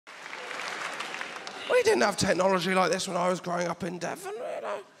We didn't have technology like this when I was growing up in Devon, you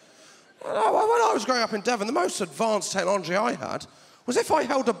know. When I was growing up in Devon, the most advanced technology I had was if I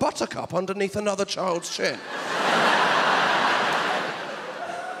held a buttercup underneath another child's chin.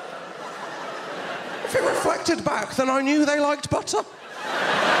 If it reflected back, then I knew they liked butter.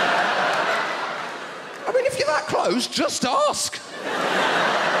 I mean, if you're that close, just ask.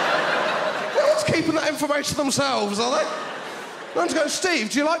 No one's keeping that information to themselves, are they? No one's going, Steve,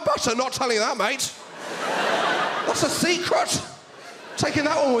 do you like butter? Not telling you that, mate. That's a secret. Taking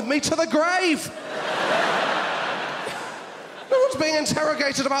that one with me to the grave. No one's being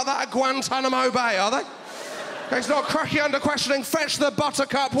interrogated about that at Guantanamo Bay, are they? He's not cracking under questioning. Fetch the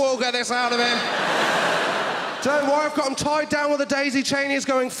buttercup, we'll get this out of him. Don't worry, I've got him tied down with a daisy chain. He's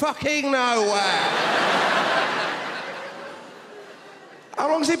going fucking nowhere. How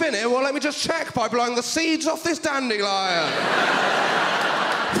long's he been here? Well, let me just check by blowing the seeds off this dandelion.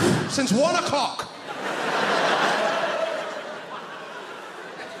 Since 1 o'clock.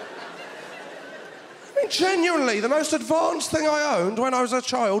 I mean, genuinely, the most advanced thing I owned when I was a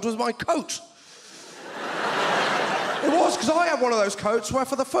child was my coat. It was, because I had one of those coats where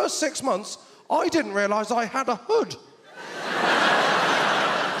for the first 6 months, I didn't realise I had a hood.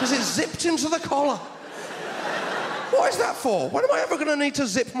 Because it zipped into the collar. What is that for? When am I ever going to need to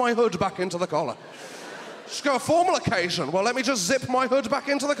zip my hood back into the collar? Just go a formal occasion. Well, let me just zip my hood back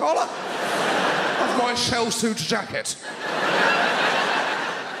into the collar of my shell suit jacket.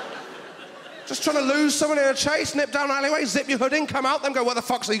 Just trying to lose someone in a chase, nip down an alleyway, zip your hood in, come out, then go, where the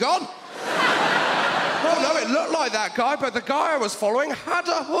fuck's he gone? Oh, no, it looked like that guy, but the guy I was following had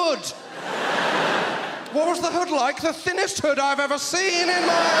a hood. What was the hood like? The thinnest hood I've ever seen in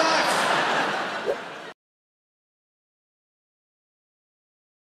my life.